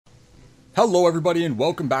Hello everybody and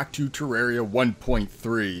welcome back to Terraria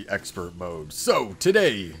 1.3 Expert Mode. So,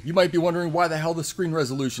 today, you might be wondering why the hell the screen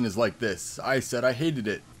resolution is like this. I said I hated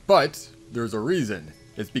it, but there's a reason.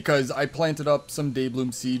 It's because I planted up some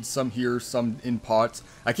daybloom seeds, some here, some in pots.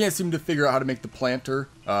 I can't seem to figure out how to make the planter.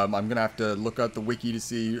 I'm gonna have to look at the wiki to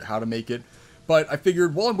see how to make it. But I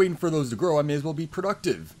figured while I'm waiting for those to grow, I may as well be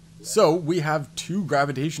productive. So, we have 2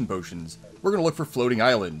 gravitation potions. We're going to look for floating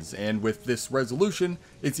islands, and with this resolution,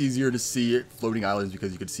 it's easier to see floating islands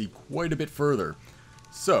because you can see quite a bit further.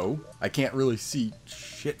 So, I can't really see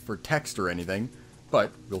shit for text or anything,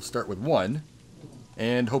 but we'll start with 1,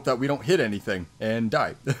 and hope that we don't hit anything and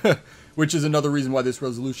die. Which is another reason why this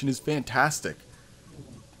resolution is fantastic.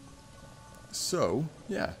 So,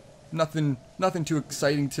 yeah. Nothing too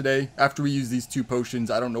exciting today. After we use these 2 potions,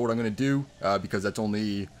 I don't know what I'm going to do, because that's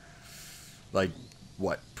only, like,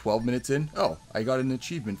 what, 12 minutes in? Oh, I got an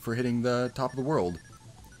achievement for hitting the top of the world.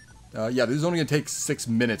 Yeah, this is only going to take 6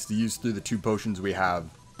 minutes to use through the 2 potions we have,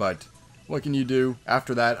 but what can you do?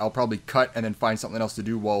 After that, I'll probably cut and then find something else to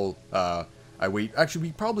do while I wait. Actually,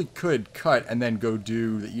 we probably could cut and then go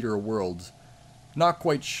do the Eater of Worlds. Not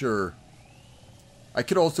quite sure. I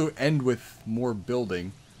could also end with more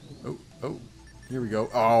building. Oh, here we go.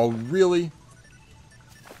 Oh, really?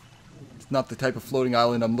 It's not the type of floating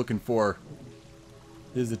island I'm looking for.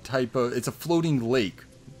 It's a floating lake.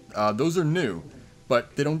 Those are new,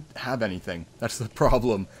 but they don't have anything. That's the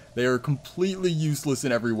problem. They are completely useless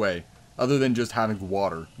in every way, other than just having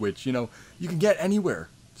water, which, you know, you can get anywhere.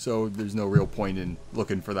 So there's no real point in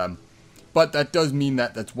looking for them. But that does mean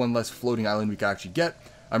that that's one less floating island we can actually get.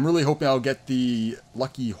 I'm really hoping I'll get the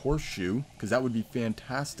lucky horseshoe, because that would be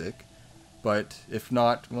fantastic. But if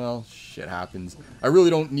not, well, shit happens. I really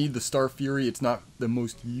don't need the Star Fury. It's not the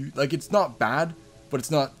most, it's not bad, but it's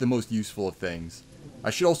not the most useful of things.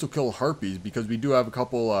 I should also kill harpies, because we do have a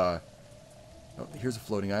couple, oh, here's a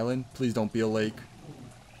floating island. Please don't be a lake.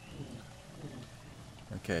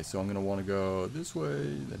 Okay, so I'm going to want to go this way,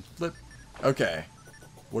 then flip. Okay,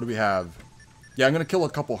 what do we have? Yeah, I'm going to kill a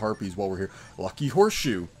couple harpies while we're here. Lucky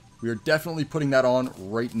horseshoe. We are definitely putting that on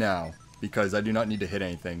right now, because I do not need to hit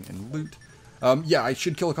anything. And loot. Yeah, I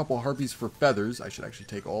should kill a couple harpies for feathers. I should actually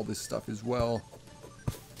take all this stuff as well.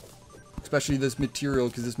 Especially this material,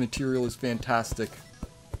 because this material is fantastic.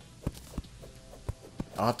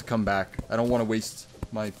 I'll have to come back. I don't want to waste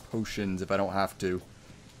my potions if I don't have to.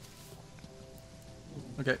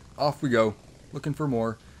 Okay, off we go. Looking for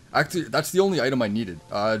more. Actually, that's the only item I needed.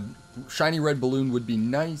 Shiny red balloon would be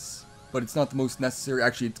nice, but it's not the most necessary.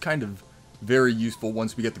 Actually, it's kind of very useful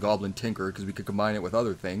once we get the Goblin Tinker, because we could combine it with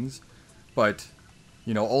other things. But,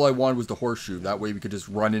 you know, all I wanted was the horseshoe. That way we could just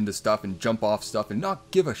run into stuff and jump off stuff and not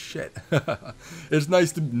give a shit. It's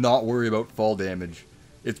nice to not worry about fall damage.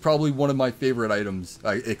 It's probably one of my favorite items,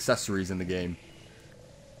 accessories in the game.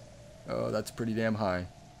 Oh, that's pretty damn high.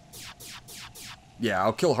 Yeah,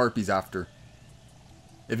 I'll kill harpies after.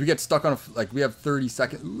 If we get stuck on we have 30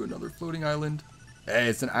 seconds. Ooh, another floating island. Hey,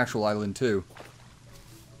 it's an actual island too.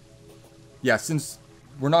 Yeah, since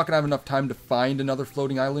we're not going to have enough time to find another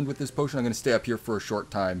floating island with this potion, I'm going to stay up here for a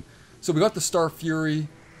short time. So we got the Star Fury.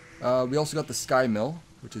 We also got the Sky Mill,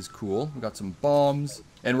 which is cool. We got some bombs.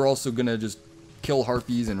 And we're also going to just kill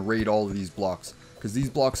harpies and raid all of these blocks, because these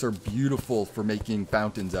blocks are beautiful for making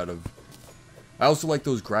fountains out of. I also like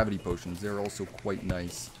those gravity potions. They're also quite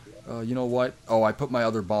nice. You know what? Oh, I put my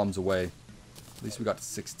other bombs away. At least we got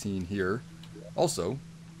 16 here. Also,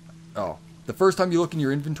 oh, the first time you look in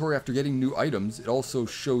your inventory after getting new items, it also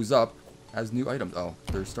shows up as new items. Oh,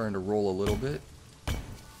 they're starting to roll a little bit.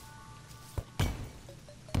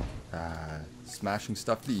 Smashing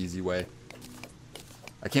stuff the easy way.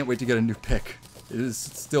 I can't wait to get a new pick. It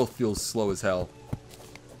still feels slow as hell.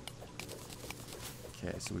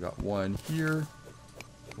 Okay, so we got one here.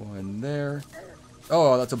 One there.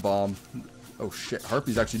 Oh, that's a bomb. Oh shit,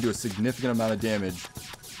 harpies actually do a significant amount of damage.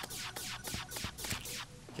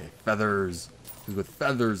 Okay, feathers. Because with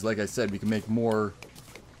feathers, like I said, we can make more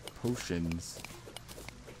potions.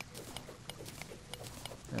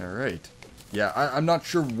 Alright. Yeah, I'm not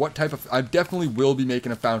sure what type of. I definitely will be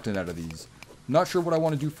making a fountain out of these. I'm not sure what I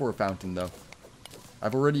want to do for a fountain, though.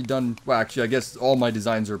 I've already done. Well, actually, I guess all my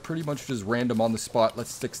designs are pretty much just random on the spot.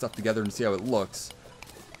 Let's stick stuff together and see how it looks.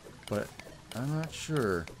 But I'm not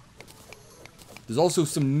sure. There's also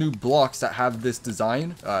some new blocks that have this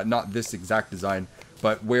design. Not this exact design,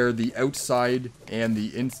 but where the outside and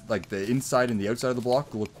the inside and the outside of the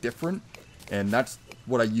block look different. And that's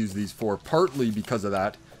what I use these for. Partly because of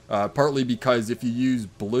that. Partly because if you use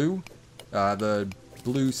blue, the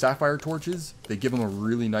blue sapphire torches, they give them a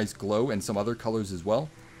really nice glow, and some other colors as well.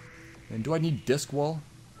 And do I need disc wall?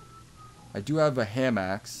 I do have a ham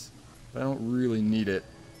axe, but I don't really need it.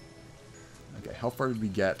 Okay, how far did we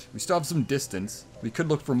get? We still have some distance. We could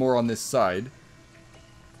look for more on this side.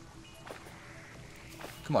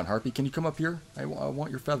 Come on, Harpy, can you come up here? I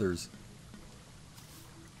want your feathers.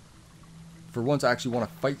 For once, I actually want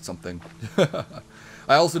to fight something.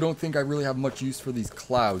 I also don't think I really have much use for these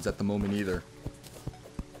clouds at the moment either.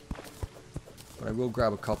 But I will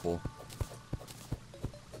grab a couple.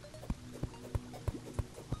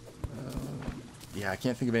 Yeah, I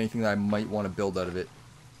can't think of anything that I might want to build out of it.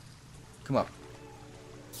 Come up.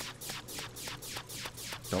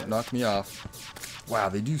 Don't knock me off. Wow,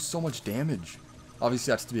 they do so much damage.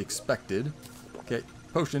 Obviously, that's to be expected. Okay,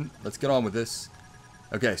 potion. Let's get on with this.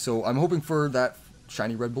 Okay, so I'm hoping for that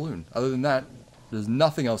shiny red balloon. Other than that, there's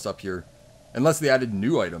nothing else up here. Unless they added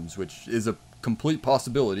new items, which is a complete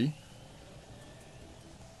possibility.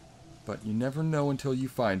 But you never know until you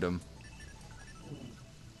find them.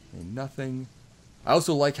 Okay, nothing. I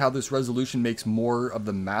also like how this resolution makes more of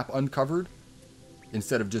the map uncovered.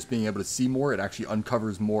 Instead of just being able to see more, it actually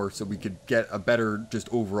uncovers more so we could get a better just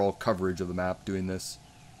overall coverage of the map doing this.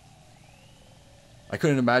 I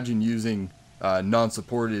couldn't imagine using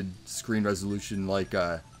non-supported screen resolution like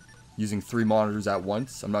using 3 monitors at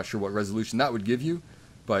once. I'm not sure what resolution that would give you,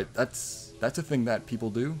 but that's a thing that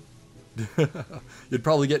people do. You'd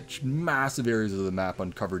probably get massive areas of the map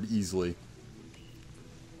uncovered easily.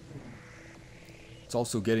 It's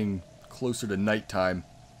also getting closer to nighttime,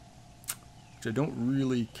 which I don't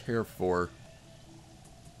really care for.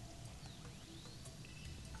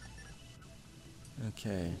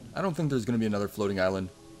 Okay, I don't think there's going to be another floating island.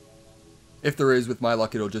 If there is, with my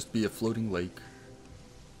luck, it'll just be a floating lake.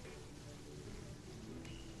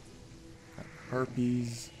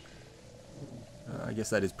 Harpies. I guess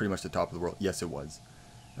that is pretty much the top of the world. Yes, it was.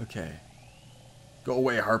 Okay. Go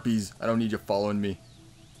away, harpies. I don't need you following me.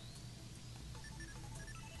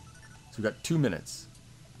 So we got 2 minutes.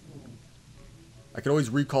 I could always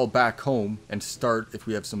recall back home and start if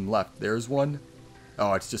we have some left. There's one.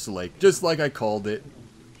 Oh, it's just a lake. Just like I called it.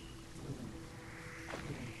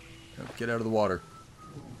 Oh, get out of the water.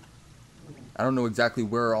 I don't know exactly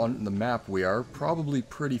where on the map we are. Probably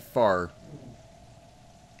pretty far.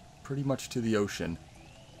 Pretty much to the ocean.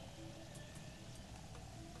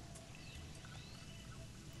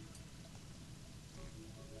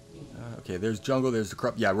 Okay, there's jungle, there's the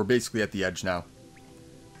crop. Yeah, we're basically at the edge now.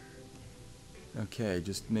 Okay,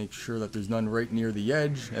 just make sure that there's none right near the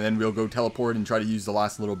edge, and then we'll go teleport and try to use the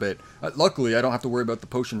last little bit. Luckily, I don't have to worry about the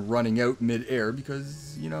potion running out mid-air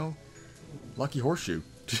because, you know, lucky horseshoe.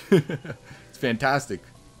 It's fantastic.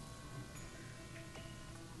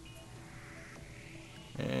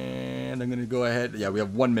 And I'm going to go ahead. Yeah, we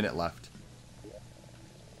have 1 minute left.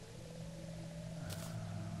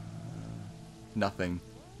 Nothing.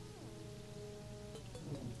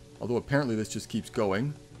 Although apparently this just keeps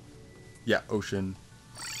going. Yeah, ocean.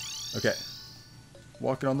 Okay.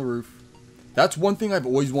 Walking on the roof. That's one thing I've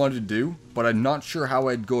always wanted to do, but I'm not sure how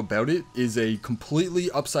I'd go about it, is a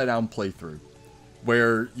completely upside down playthrough.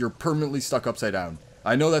 Where you're permanently stuck upside down.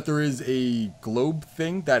 I know that there is a globe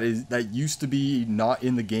thing that used to be not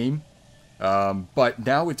in the game. But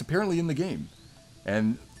now it's apparently in the game.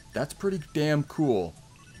 And that's pretty damn cool.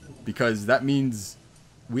 Because that means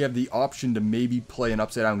we have the option to maybe play an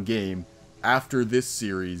upside down game after this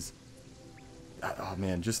series. Oh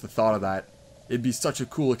man, just the thought of that. It'd be such a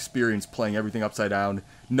cool experience playing everything upside down,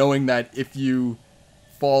 knowing that if you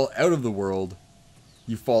fall out of the world,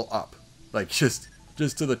 you fall up. Like, just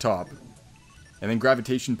to the top. And then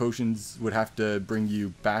gravitation potions would have to bring you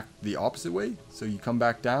back the opposite way, so you come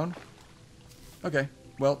back down. Okay,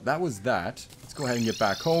 well, that was that. Let's go ahead and get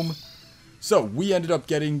back home. So, we ended up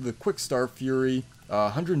getting the Quick Star Fury.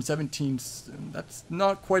 117, that's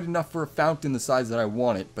not quite enough for a fountain the size that I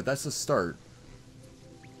want it, but that's a start.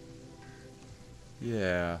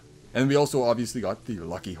 Yeah. And we also obviously got the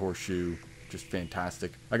Lucky Horseshoe. Just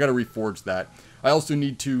fantastic. I gotta reforge that. I also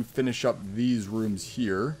need to finish up these rooms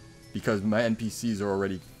here, because my NPCs are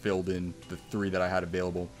already filled in, the 3 that I had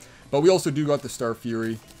available. But we also do got the Star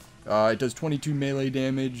Fury. It does 22 melee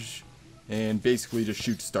damage, and basically just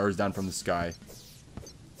shoots stars down from the sky.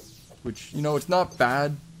 Which, you know, it's not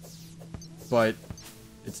bad, but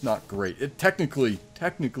it's not great. It technically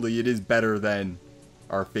it is better than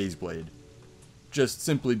our Phase Blade. Just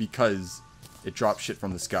simply because it drops shit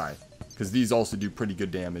from the sky. Because these also do pretty good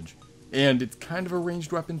damage. And it's kind of a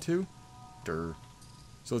ranged weapon too. Durr.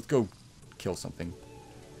 So let's go kill something.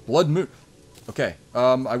 Blood Moon. Okay,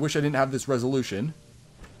 I wish I didn't have this resolution.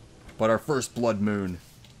 But our first Blood Moon.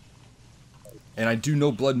 And I do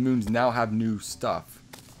know Blood Moons now have new stuff.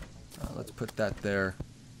 Let's put that there.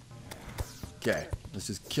 Okay, let's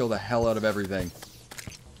just kill the hell out of everything.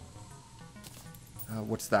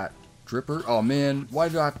 What's that? Dripper? Oh man, why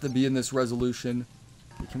do I have to be in this resolution?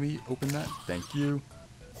 Okay, can we open that? Thank you.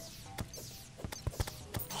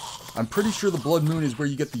 I'm pretty sure the Blood Moon is where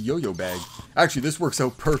you get the yo-yo bag. Actually, this works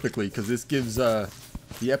out perfectly because this gives the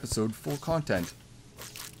episode full content.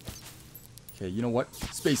 Okay, you know what?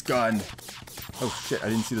 Space gun! Oh shit, I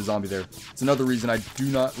didn't see the zombie there. It's another reason I do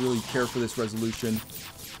not really care for this resolution.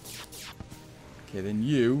 Okay, then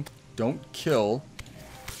you don't kill.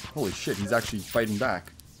 Holy shit, he's actually fighting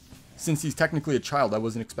back. Since he's technically a child, I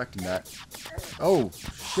wasn't expecting that. Oh,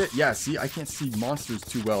 shit, yeah, see, I can't see monsters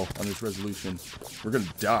too well on this resolution. We're gonna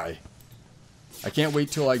die. I can't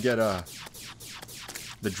wait till I get,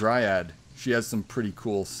 the Dryad. She has some pretty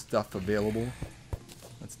cool stuff available.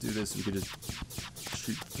 Let's do this, we could just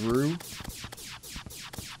shoot through.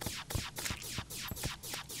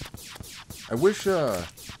 I wish, the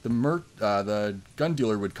gun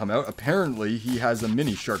dealer would come out. Apparently, he has a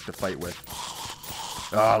mini shark to fight with.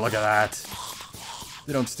 Oh, look at that.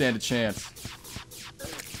 They don't stand a chance.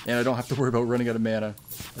 And I don't have to worry about running out of mana.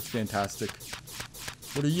 That's fantastic.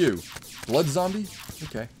 What are you? Blood zombie?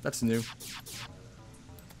 Okay, that's new.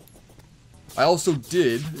 I also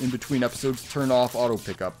did, in between episodes, turn off auto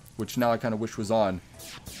pickup, which now I kind of wish was on.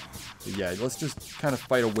 But yeah, let's just kind of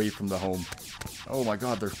fight away from the home. Oh my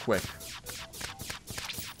god, they're quick.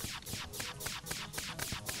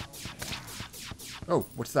 Oh,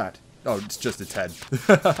 what's that? Oh, it's just its head.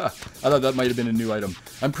 I thought that might have been a new item.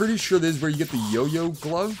 I'm pretty sure this is where you get the yo-yo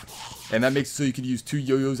glove. And that makes it so you could use 2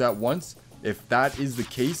 yo-yos at once. If that is the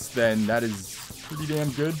case, then that is pretty damn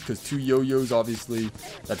good. Because 2 yo-yos, obviously,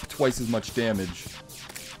 that's twice as much damage.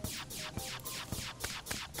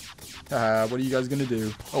 What are you guys going to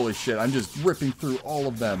do? Holy shit, I'm just ripping through all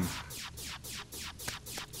of them.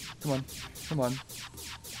 Come on, come on.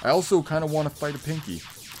 I also kind of want to fight a Pinky.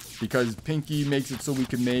 Because Pinky makes it so we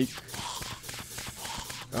can make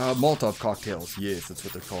Molotov cocktails. Yes, that's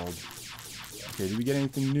what they're called. Okay, did we get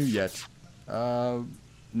anything new yet?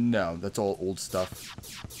 No, that's all old stuff.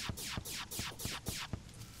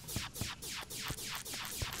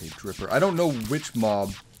 Okay, Dripper. I don't know which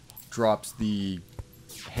mob drops the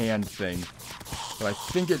hand thing. But I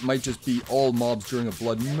think it might just be all mobs during a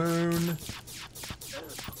Blood Moon.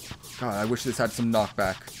 God, I wish this had some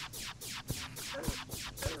knockback.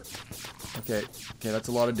 Okay, that's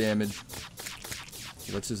a lot of damage.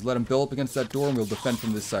 Okay, let's just let him build up against that door and we'll defend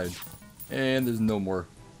from this side. And there's no more.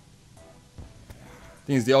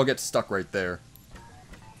 Thing is, they all get stuck right there.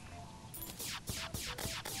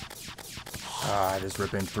 Ah, just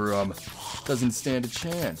ripping through them. Doesn't stand a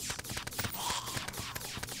chance.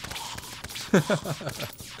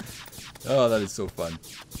 Oh, that is so fun.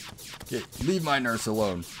 Okay, leave my nurse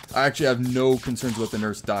alone. I actually have no concerns with the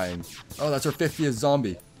nurse dying. Oh, that's our 50th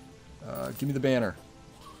zombie. Give me the banner.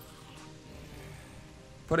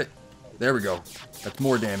 Put it. There we go. That's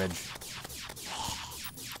more damage.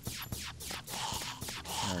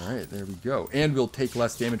 Alright, there we go. And we'll take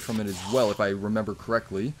less damage from it as well, if I remember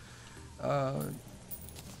correctly.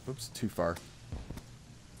 Oops, too far.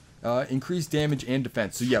 Increase damage and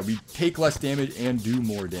defense. So yeah, we take less damage and do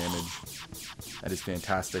more damage. That is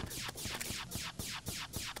fantastic.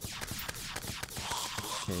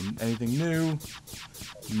 Okay, anything new?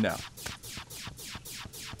 No.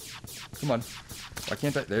 Come on. Why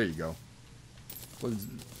can't I? There you go. Was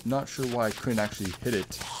not sure why I couldn't actually hit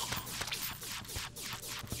it.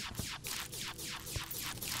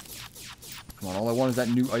 Come on, all I want is that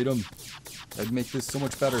new item. That'd make this so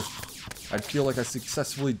much better. I'd feel like I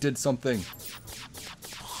successfully did something.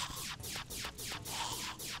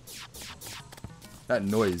 That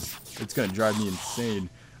noise, it's gonna drive me insane.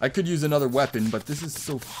 I could use another weapon, but this is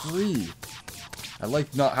so free. I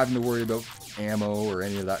like not having to worry about ammo or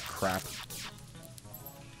any of that crap.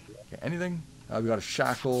 Okay, anything? We got a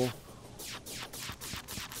shackle.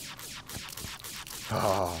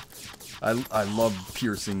 Oh, I love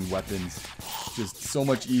piercing weapons. Just so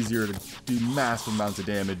much easier to do massive amounts of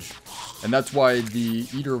damage. And that's why the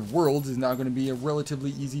Eater of Worlds is now going to be a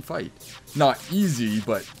relatively easy fight. Not easy,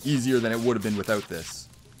 but easier than it would have been without this.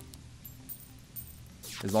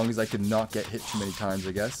 As long as I could not get hit too many times,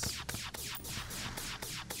 I guess.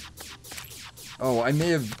 Oh, I may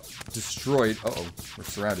have destroyed... Uh-oh, we're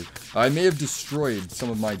surrounded. I may have destroyed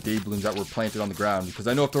some of my day blooms that were planted on the ground. Because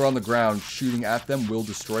I know if they're on the ground, shooting at them will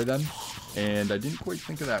destroy them. And I didn't quite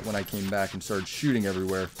think of that when I came back and started shooting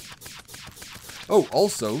everywhere. Oh,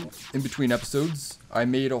 also, in between episodes, I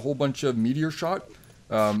made a whole bunch of meteor shot.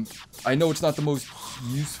 I know it's not the most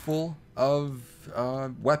useful of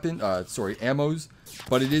ammos,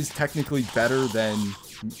 but it is technically better than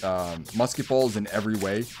musket balls in every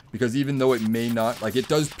way, because even though it may not, like, it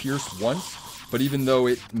does pierce once, but even though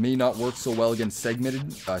it may not work so well against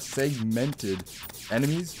segmented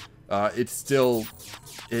enemies, it's still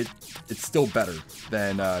better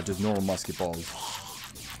than just normal musket balls.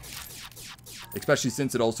 Especially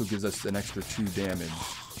since it also gives us an extra 2 damage.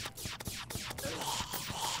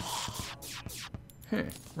 Huh,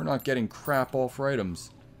 we're not getting crap all for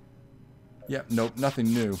items. Yep, nope, nothing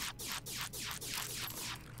new.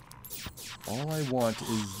 All I want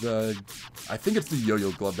is the... I think it's the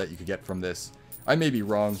yo-yo glove that you could get from this. I may be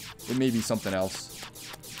wrong. It may be something else.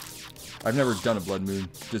 I've never done a Blood Moon.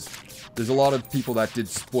 Just, there's a lot of people that did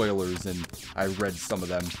spoilers, and I read some of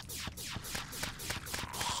them.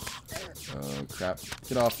 Oh, crap.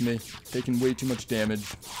 Get off me. Taking way too much damage.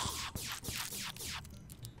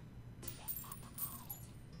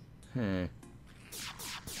 Give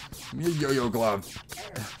me a yo-yo glove.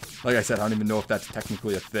 Like I said, I don't even know if that's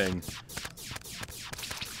technically a thing.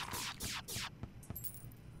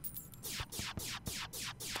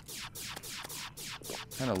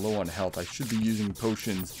 Kind of low on health. I should be using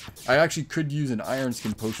potions. I actually could use an iron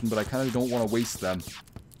skin potion, but I kind of don't want to waste them.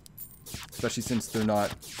 Especially since they're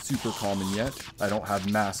not super common yet. I don't have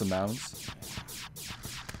mass amounts.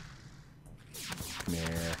 Come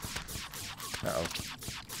here. Uh-oh.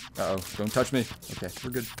 Uh-oh. Don't touch me. Okay,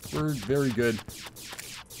 we're good. We're very good.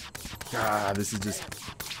 Ah, this is just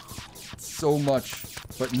so much,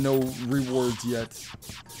 but no rewards yet.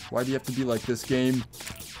 Why do you have to be like this, game?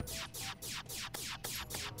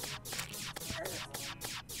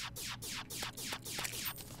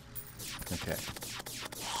 Okay.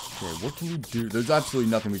 Okay, what can we do? There's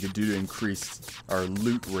absolutely nothing we can do to increase our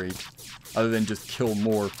loot rate other than just kill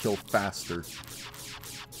more, kill faster.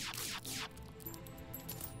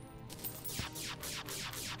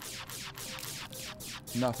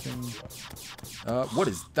 Nothing. What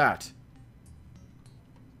is that?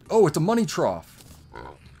 Oh, it's a money trough.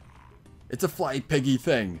 It's a fly piggy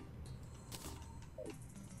thing.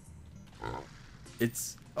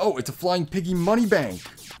 It's... Oh, it's a flying piggy money bank.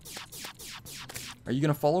 Are you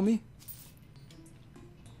gonna follow me?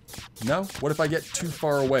 No? What if I get too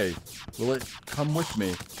far away? Will it come with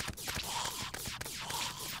me?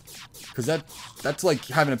 Because that's like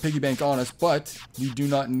having a piggy bank on us, but we do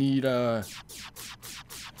not need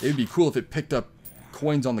it would be cool if it picked up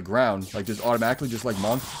coins on the ground, like just automatically, just like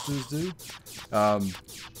monsters do.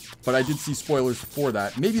 But I did see spoilers for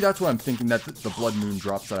that. Maybe that's what I'm thinking, that the Blood Moon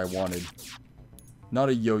drops that I wanted. Not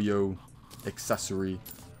a yo-yo accessory.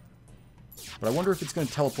 But I wonder if it's going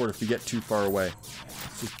to teleport if we get too far away.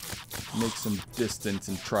 Let's just make some distance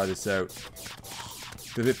and try this out.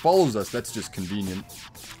 If it follows us, that's just convenient.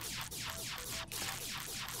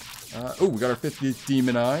 Oh, we got our 50th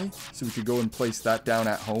Demon Eye, so we could go and place that down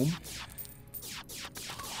at home.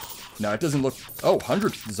 No, it doesn't look... Oh,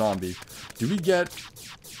 100th zombie. Do we get...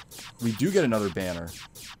 We do get another banner.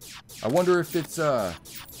 I wonder if it's a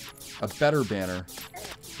better banner.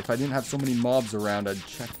 If I didn't have so many mobs around, I'd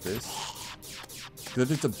check this. Because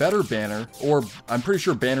if it's a better banner, or I'm pretty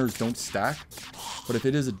sure banners don't stack, but if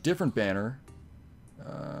it is a different banner...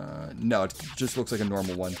 no, it just looks like a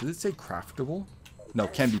normal one. Does it say craftable? No,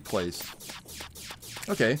 can be placed.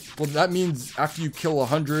 Okay, well that means after you kill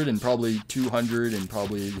 100 and probably 200 and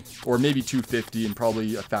probably, or maybe 250 and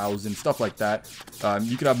probably 1,000, stuff like that,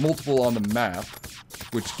 you could have multiple on the map,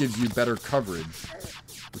 which gives you better coverage,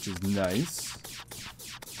 which is nice.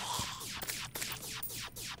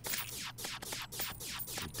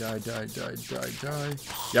 Die, die, die, die, die.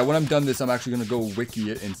 Yeah, when I'm done this, I'm actually going to go wiki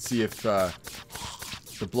it and see if the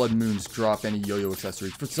Blood Moons drop any yo-yo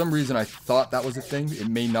accessories. For some reason, I thought that was a thing. It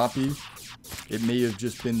may not be. It may have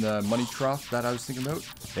just been the money trough that I was thinking about.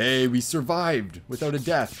 Hey, we survived without a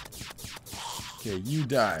death. Okay, you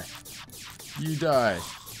die. You die.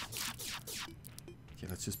 Okay,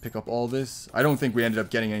 let's just pick up all this. I don't think we ended up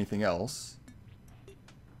getting anything else.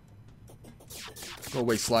 Go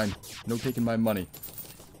away, slime. No taking my money.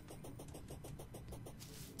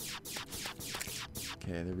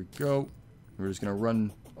 Okay, there we go. We're just going to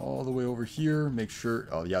run all the way over here. Make sure...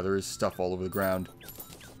 Oh, yeah, there is stuff all over the ground.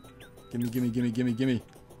 Gimme, gimme, gimme, gimme, gimme.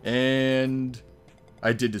 And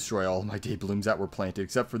I did destroy all of my day blooms that were planted,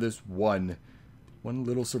 except for this one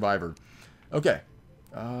little survivor. Okay.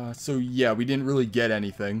 So, yeah, we didn't really get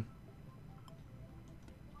anything.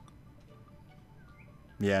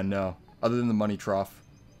 Yeah, no. Other than the money trough.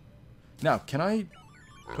 Now, can I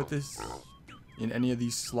put this in any of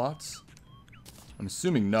these slots? I'm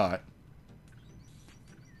assuming not.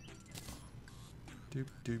 Doop,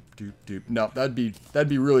 doop, doop, doop. No, that'd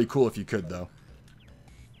be really cool if you could, though.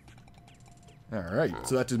 Alright,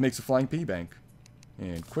 so that just makes a flying piggy bank.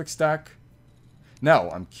 And quick stack. Now,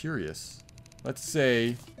 I'm curious. Let's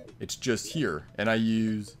say it's just here, and I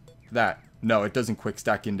use that. No, it doesn't quick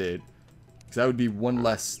stack into it, because that would be one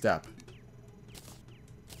less step.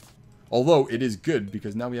 Although, it is good,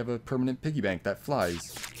 because now we have a permanent piggy bank that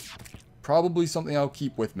flies. Probably something I'll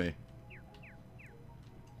keep with me.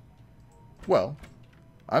 Well,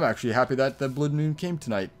 I'm actually happy that the blood moon came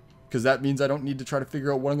tonight, because that means I don't need to try to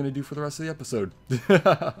figure out what I'm going to do for the rest of the episode.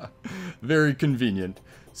 Very convenient.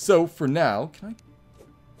 So, for now, can I...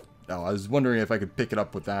 Oh, I was wondering if I could pick it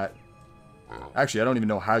up with that. Actually, I don't even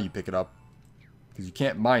know how you pick it up, because you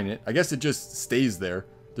can't mine it. I guess it just stays there.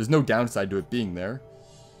 There's no downside to it being there.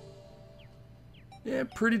 Yeah,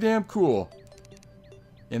 pretty damn cool.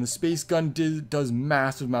 And the space gun does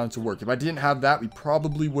massive amounts of work. If I didn't have that, we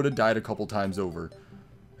probably would have died a couple times over.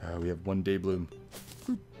 We have one day bloom.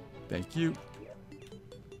 Boop. Thank you.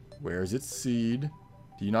 Where is its seed?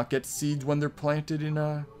 Do you not get seeds when they're planted in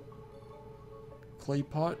a clay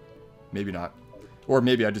pot? Maybe not. Or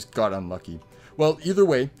maybe I just got unlucky. Well, either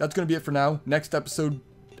way, that's going to be it for now. Next episode,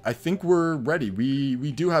 I think we're ready.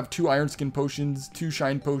 We do have 2 iron skin potions, 2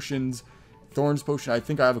 shine potions, thorns potion. I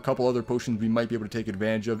think I have a couple other potions we might be able to take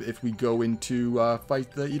advantage of if we go into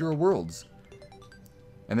fight the Eater of Worlds.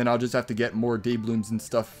 And then I'll just have to get more day blooms and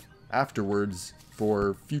stuff afterwards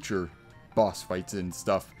for future boss fights and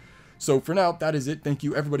stuff. So for now, that is it. Thank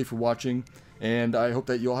you everybody for watching, and I hope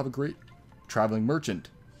that you all have a great traveling merchant.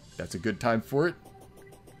 That's a good time for it.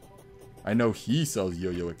 I know he sells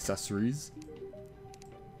yo-yo accessories.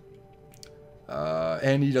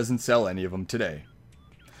 And he doesn't sell any of them today.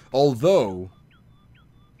 Although,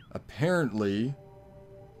 apparently,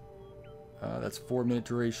 that's 4-minute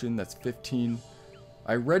duration, that's 15.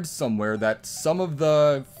 I read somewhere that some of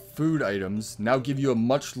the food items now give you a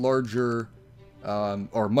much larger,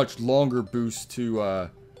 or much longer boost to,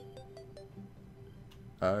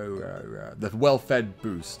 the well-fed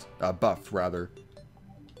boost, buff, rather.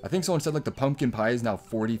 I think someone said, like, the pumpkin pie is now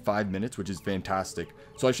 45 minutes, which is fantastic.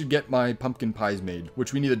 So I should get my pumpkin pies made,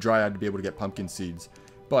 which we need a dryad to be able to get pumpkin seeds.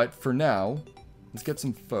 But for now, let's get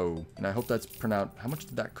some faux. And I hope that's pronounced. How much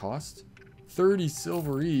did that cost? 30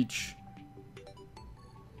 silver each.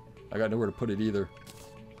 I got nowhere to put it either.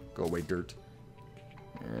 Go away, dirt.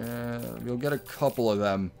 We'll get a couple of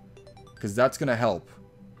them, because that's going to help.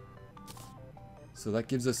 So that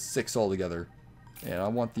gives us 6 altogether. And I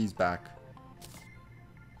want these back.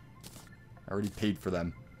 I already paid for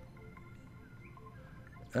them.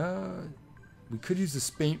 We could use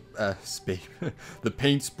the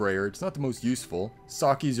paint sprayer. It's not the most useful.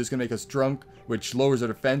 Sake is just going to make us drunk, which lowers our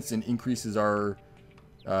defense and increases our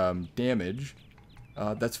damage.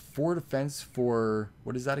 That's 4 defense for...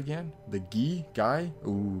 What is that again? The guy?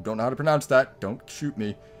 Ooh, don't know how to pronounce that. Don't shoot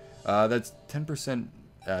me. That's 10%.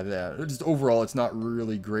 Just overall, it's not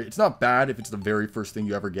really great. It's not bad if it's the very first thing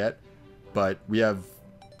you ever get. But we have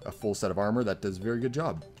a full set of armor that does a very good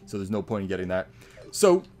job. So there's no point in getting that.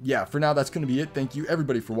 So, yeah, for now, that's going to be it. Thank you,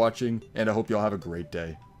 everybody, for watching. And I hope you all have a great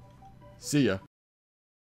day. See ya.